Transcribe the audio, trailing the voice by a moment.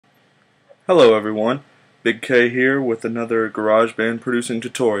Hello everyone, Big K here with another GarageBand producing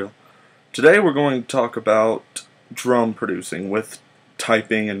tutorial. Today we're going to talk about drum producing with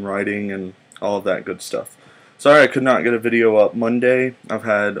typing and writing and all of that good stuff. Sorry I could not get a video up Monday. I've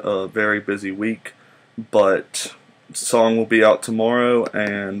had a very busy week, but the song will be out tomorrow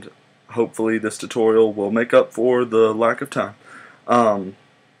and hopefully this tutorial will make up for the lack of time.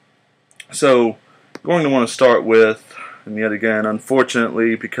 So going to want to start with, and yet again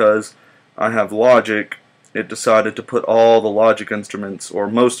unfortunately because I have Logic, it decided to put all the Logic instruments, or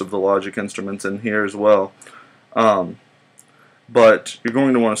most of the Logic instruments, in here as well. But you're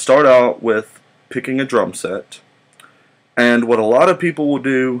going to want to start out with picking a drum set. And what a lot of people will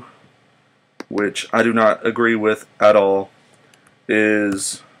do, which I do not agree with at all,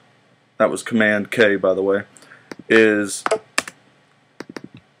 is, that was Command K by the way, is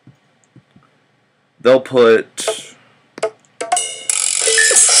they'll put,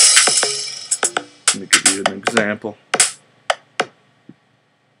 let me give you an example.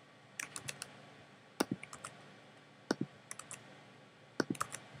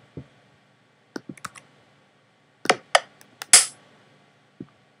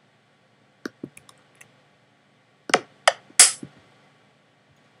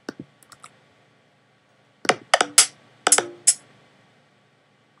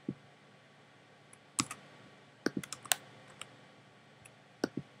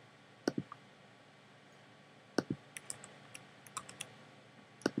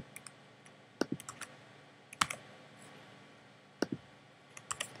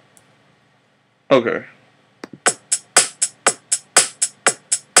 Okay.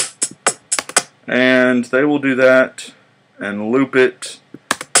 And they will do that and loop it,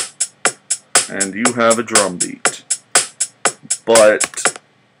 and you have a drum beat. But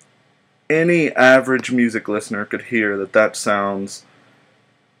any average music listener could hear that that sounds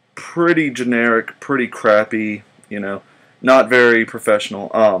pretty generic, pretty crappy, you know, not very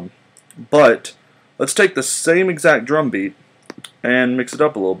professional. But let's take the same exact drum beat and mix it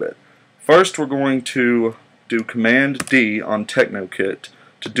up a little bit. First, we're going to do Command D on TechnoKit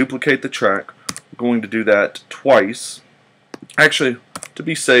to duplicate the track. We're going to do that twice. Actually, to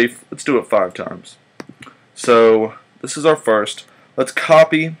be safe, let's do it 5 times. So, this is our first. Let's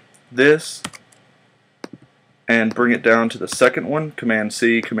copy this and bring it down to the second one, Command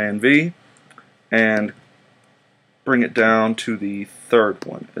C, Command V, and bring it down to the third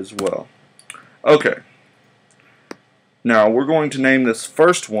one as well. Okay. Now, we're going to name this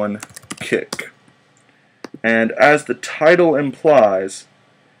first one Kick. And as the title implies,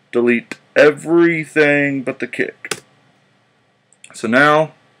 delete everything but the kick. So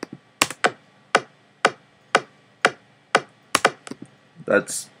now,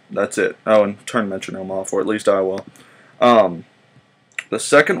 that's it. Oh, and turn metronome off, or at least I will. The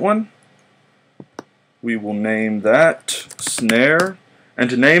second one, we will name that Snare. And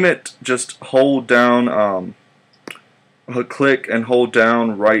to name it, just hold down, click and hold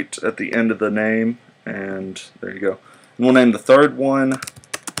down right at the end of the name, and there you go. And we'll name the third one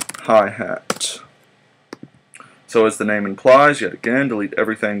Hi-Hat. So as the name implies, yet again, delete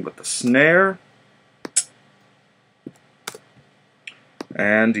everything but the snare.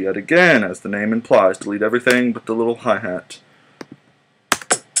 And yet again, as the name implies, delete everything but the little hi-hat.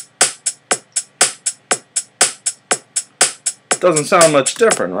 Doesn't sound much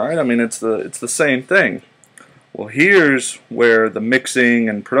different, right? I mean, it's the same thing. Well, here's where the mixing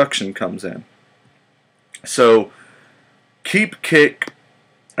and production comes in. So, keep kick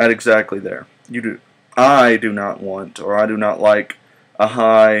at exactly there. I do not want, or I do not like, a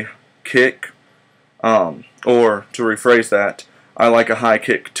high kick. Or, to rephrase that, I like a high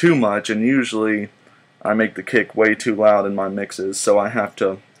kick too much, and usually I make the kick way too loud in my mixes, so I have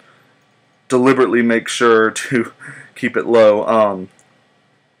to deliberately make sure to keep it low.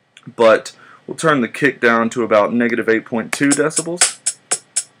 But we'll turn the kick down to about -8.2 decibels.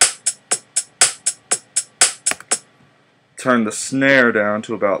 Turn the snare down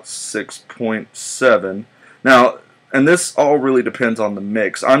to about 6.7. Now, and this all really depends on the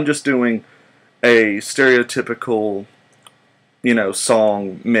mix. I'm just doing a stereotypical, you know,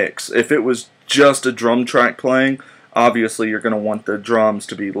 song mix. If it was just a drum track playing, obviously you're going to want the drums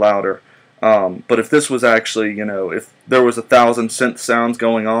to be louder. But if this was actually, you know, if there was 1,000 synth sounds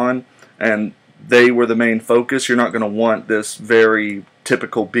going on and they were the main focus, you're not going to want this very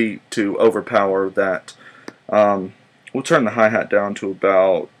typical beat to overpower that. We'll turn the hi-hat down to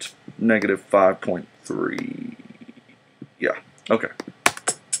about -5.3. Yeah, okay.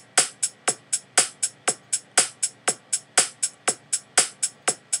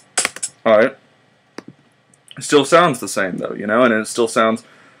 Alright. It still sounds the same though, you know, and it still sounds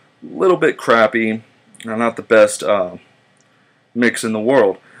little bit crappy, not the best mix in the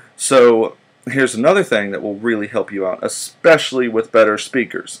world. So here's another thing that will really help you out, especially with better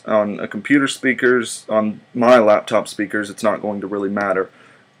speakers. On a computer speakers, on my laptop speakers, it's not going to really matter.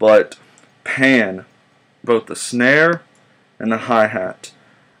 But pan both the snare and the hi-hat.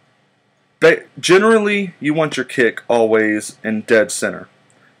 Generally, you want your kick always in dead center.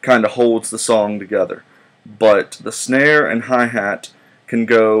 Kind of holds the song together. But the snare and hi-hat can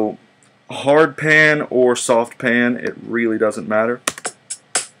go hard pan or soft pan. It really doesn't matter.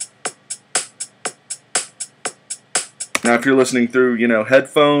 Now, if you're listening through,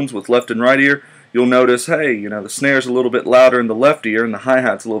 headphones with left and right ear, you'll notice, hey, the snare's a little bit louder in the left ear and the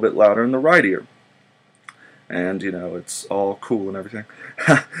hi-hat's a little bit louder in the right ear. And, it's all cool and everything.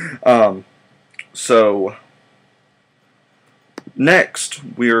 So, next,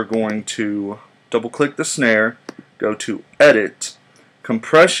 we are going to double-click the snare, go to Edit.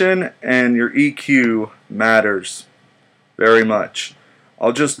 Compression and your EQ matters very much.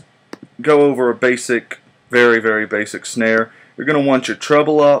 I'll just go over a basic, very, very basic snare. You're going to want your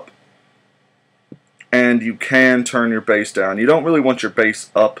treble up, and you can turn your bass down. You don't really want your bass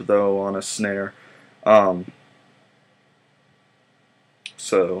up, though, on a snare.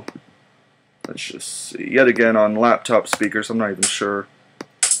 So, let's just see. Yet again, on laptop speakers, I'm not even sure.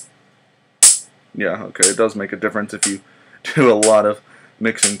 Yeah, okay, it does make a difference if you do a lot of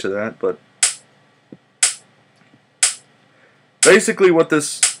mixing to that, but basically what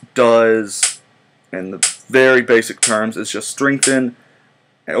this does, in the very basic terms, is just strengthen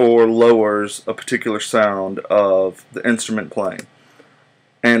or lowers a particular sound of the instrument playing.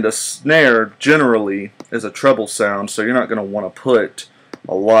 And a snare generally is a treble sound, so you're not going to want to put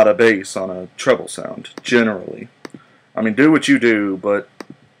a lot of bass on a treble sound, generally. I mean, do what you do, but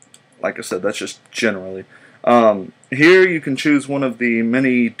like I said, that's just generally. Here you can choose one of the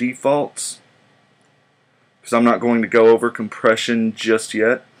many defaults, because I'm not going to go over compression just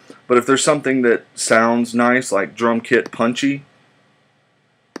yet. But if there's something that sounds nice, like drum kit punchy,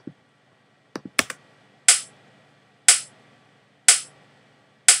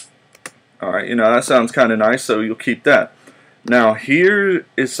 alright, that sounds kind of nice, so you'll keep that. Now, here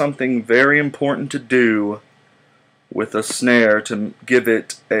is something very important to do with a snare to give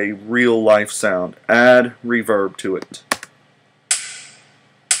it a real life sound. Add reverb to it.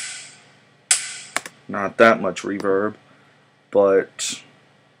 Not that much reverb, but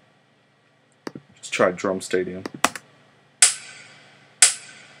just try Drum Stadium.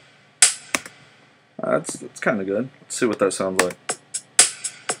 That's kind of good. Let's see what that sounds like.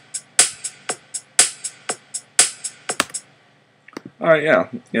 Alright, yeah,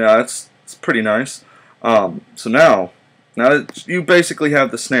 it's pretty nice. So now that you basically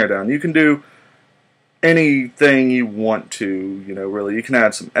have the snare down, you can do anything you want to, really. You can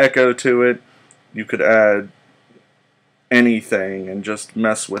add some echo to it. You could add anything and just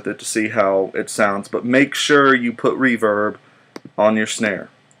mess with it to see how it sounds. But make sure you put reverb on your snare.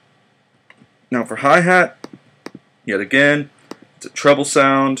 Now for hi-hat, yet again, it's a treble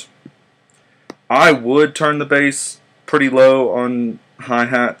sound. I would turn the bass pretty low on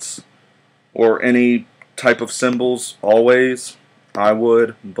hi-hats or any type of cymbals, always. I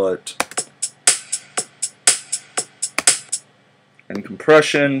would, but in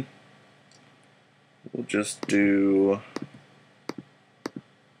compression, we'll just do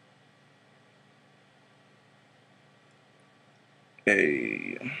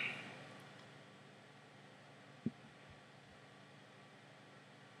a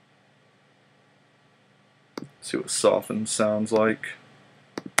see what softened sounds like.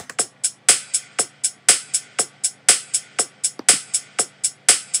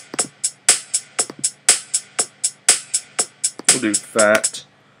 We'll do fat.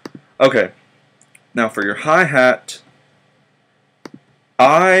 Okay, now for your hi-hat,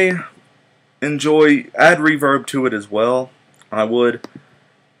 I enjoy, add reverb to it as well. I would,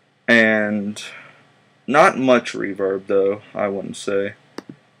 and not much reverb though, I wouldn't say.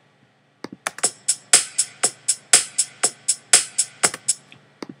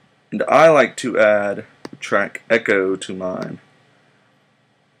 And I like to add track echo to mine.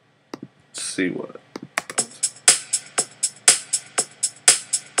 Let's see what.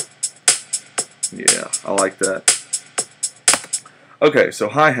 Yeah, I like that. Okay, so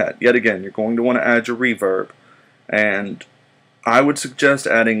hi-hat. Yet again, you're going to want to add your reverb. And I would suggest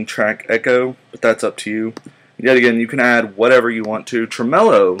adding track echo, but that's up to you. Yet again, you can add whatever you want to.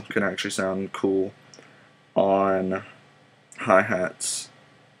 Tremolo can actually sound cool on hi-hats.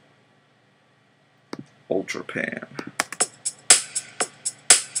 Ultra pan.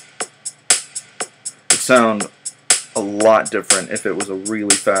 It sound a lot different if it was a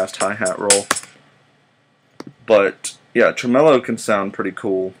really fast hi-hat roll. But yeah, tremolo can sound pretty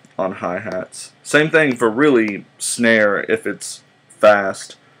cool on hi-hats. Same thing for really snare if it's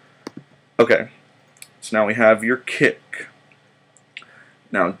fast. Okay, so now we have your kick.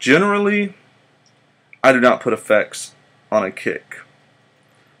 Now generally, I do not put effects on a kick,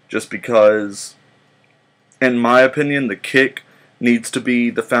 just because, in my opinion, the kick needs to be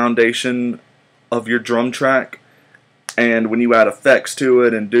the foundation of your drum track, and when you add effects to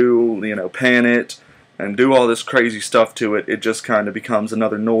it and do, pan it and do all this crazy stuff to it, it just kind of becomes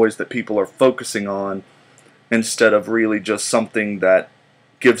another noise that people are focusing on instead of really just something that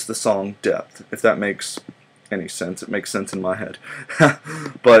gives the song depth, if that makes any sense. It makes sense in my head.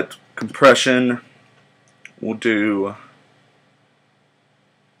 But compression, we'll do,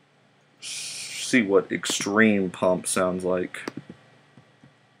 see what extreme pump sounds like.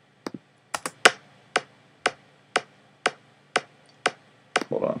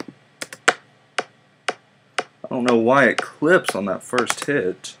 Hold on. I don't know why it clips on that first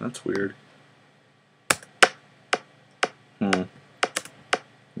hit. That's weird. Let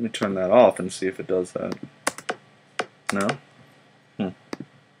me turn that off and see if it does that. No?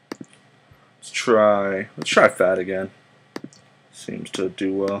 Let's try fat again. Seems to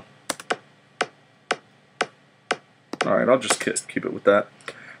do well. Alright, I'll just keep it with that.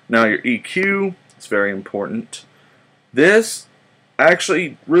 Now your EQ is very important. This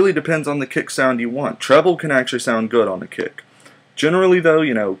actually really depends on the kick sound you want. Treble can actually sound good on a kick. Generally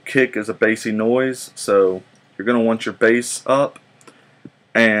though, kick is a bassy noise, so you're going to want your bass up.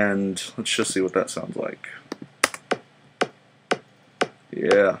 And let's just see what that sounds like.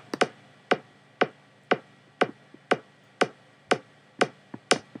 Yeah.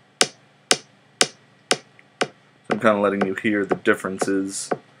 So I'm kind of letting you hear the differences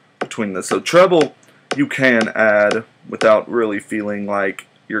between this. So treble you can add without really feeling like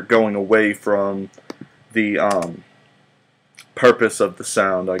you're going away from the purpose of the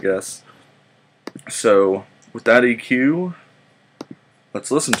sound, I guess. So with that EQ, let's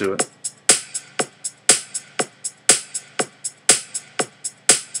listen to it.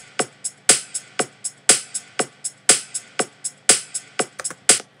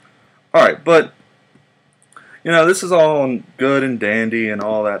 Alright, but this is all good and dandy and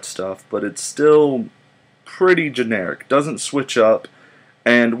all that stuff, but it's still pretty generic. Doesn't switch up.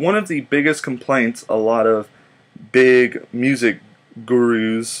 And one of the biggest complaints a lot of big music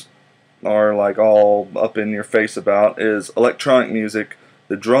gurus are like all up in your face about is electronic music.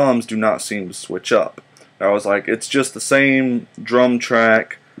 The drums do not seem to switch up. I was like, it's just the same drum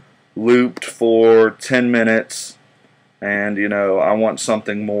track looped for 10 minutes, and I want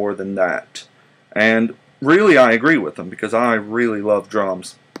something more than that. And really I agree with them, because I really love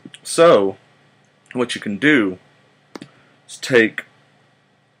drums. So what you can do is take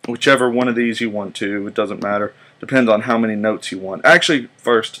whichever one of these you want to. It doesn't matter. Depends on how many notes you want. Actually,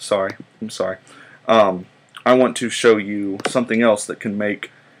 first, I'm sorry. I want to show you something else that can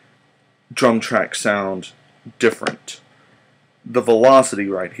make drum track sound different. The velocity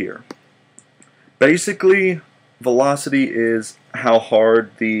right here. Basically, velocity is how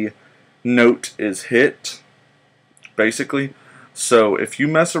hard the note is hit, basically. So if you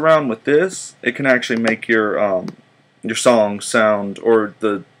mess around with this, it can actually make your song sound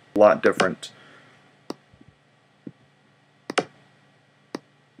a lot different.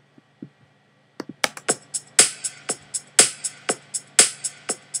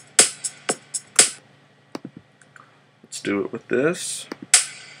 Let's do it with this.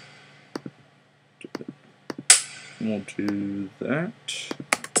 We'll do that.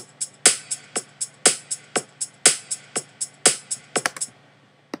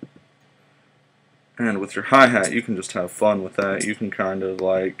 And with your hi-hat, you can just have fun with that. You can kind of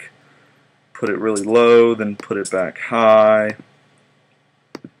like put it really low, then put it back high,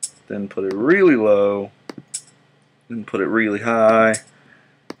 then put it really low, then put it really high,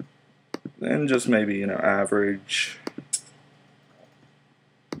 then just maybe, average,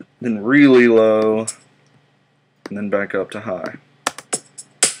 then really low, and then back up to high.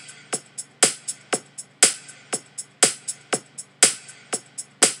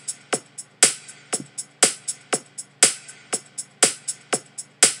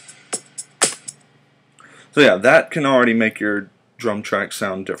 So yeah, that can already make your drum track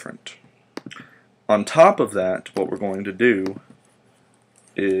sound different. On top of that, what we're going to do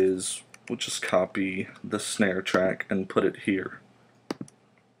is we'll just copy the snare track and put it here.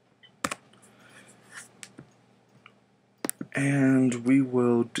 And we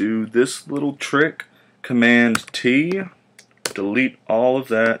will do this little trick, Command T, delete all of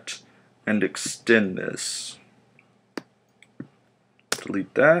that, and extend this.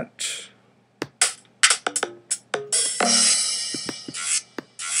 delete that.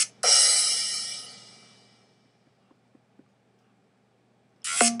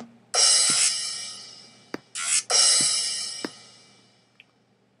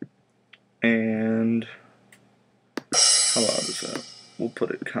 And how loud is that? We'll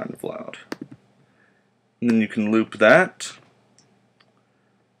put it kind of loud. And then you can loop that,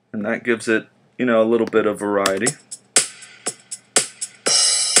 and that gives it, you know, a little bit of variety.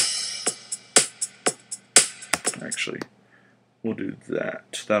 Actually, we'll do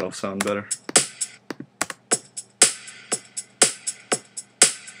that. That'll sound better.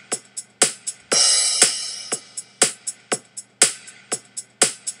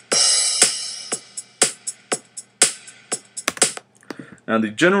 Now the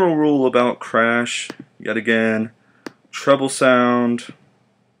general rule about crash, yet again, treble sound.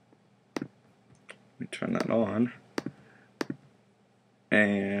 Let me turn that on.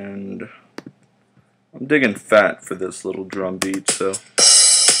 And I'm digging fat for this little drum beat, so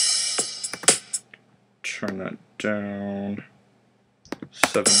turn that down.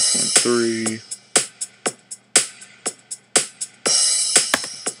 7.3.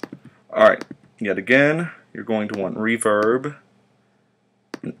 Alright, yet again, you're going to want reverb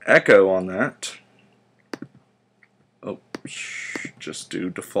and echo on that. Oh, just do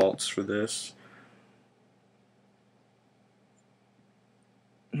defaults for this.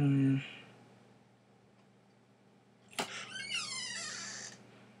 And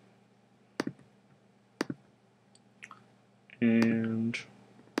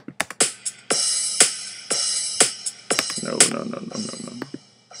no.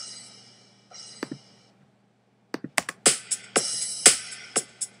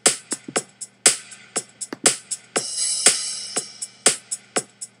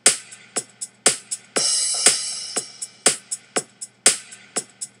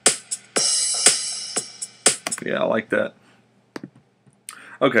 Yeah, I like that.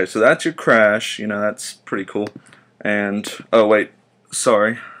 Okay, so that's your crash. You know, that's pretty cool. And, oh wait,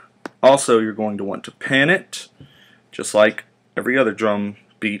 sorry. Also, you're going to want to pan it, just like every other drum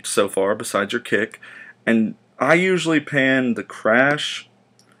beat so far, besides your kick. And I usually pan the crash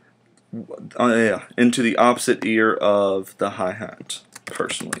into the opposite ear of the hi-hat,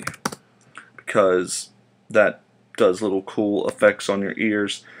 personally, because that does little cool effects on your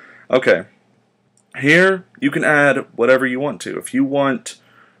ears. Okay. Here, you can add whatever you want to. If you want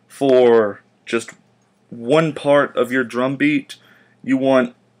for just one part of your drum beat, you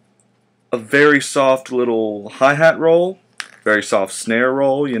want a very soft little hi-hat roll, very soft snare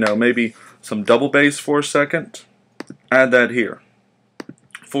roll, you know, maybe some double bass for a second, add that here.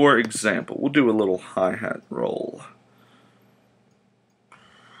 For example, we'll do a little hi-hat roll.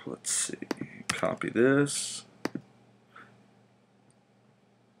 Let's see, copy this.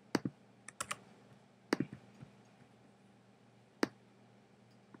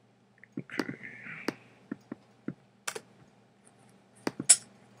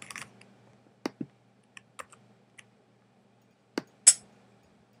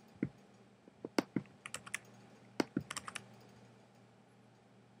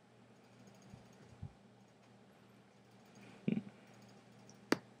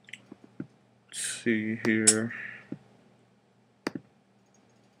 See here.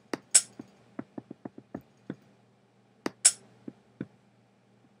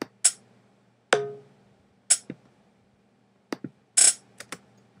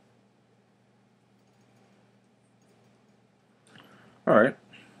 Alright.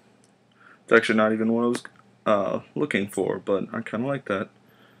 It's actually not even what I was looking for, but I kind of like that.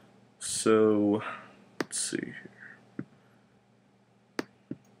 So, let's see here.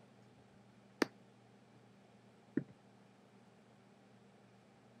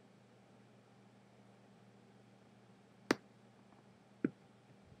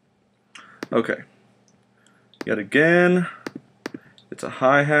 Okay, yet again, it's a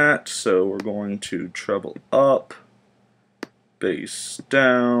hi-hat, so we're going to treble up, bass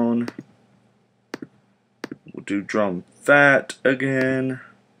down, we'll do drum fat again,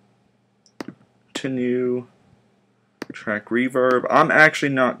 continue, track reverb. I'm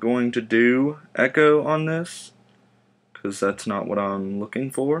actually not going to do echo on this, because that's not what I'm looking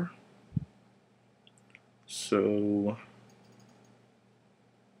for. So,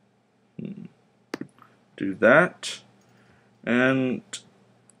 do that, and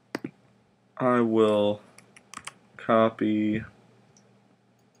I will copy,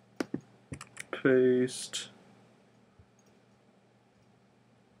 paste,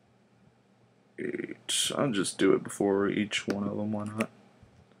 8. I'll just do it before each one of them, why not?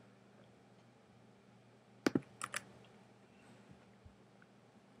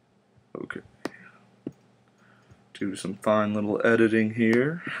 Okay. Do some fine little editing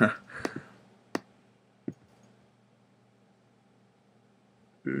here.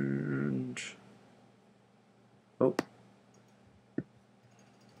 And oh.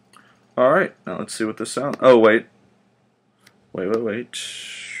 Alright, now let's see what this sounds. Oh, wait. Wait.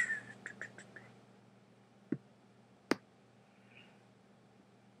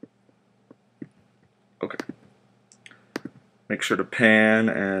 Okay. Make sure to pan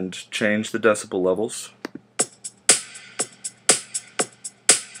and change the decibel levels.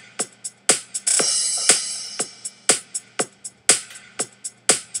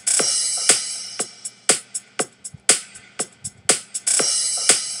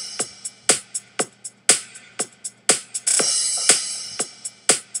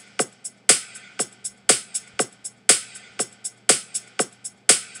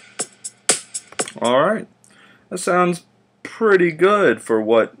 Alright, that sounds pretty good for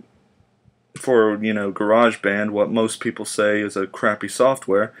GarageBand, what most people say is a crappy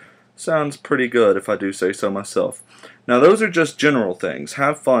software. Sounds pretty good if I do say so myself. Now those are just general things.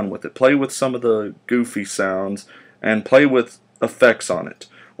 Have fun with it. Play with some of the goofy sounds and play with effects on it.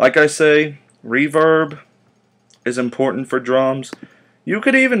 Like I say, reverb is important for drums. You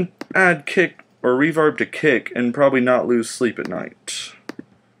could even add kick or reverb to kick and probably not lose sleep at night.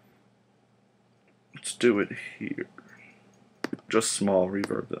 Let's do it here. Just small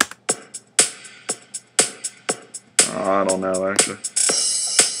reverb though. I don't know actually.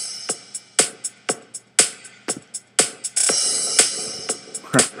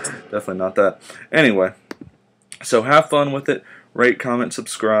 Definitely not that. Anyway, so have fun with it. Rate, comment,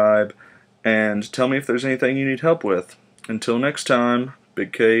 subscribe, and tell me if there's anything you need help with. Until next time,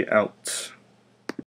 Big K out.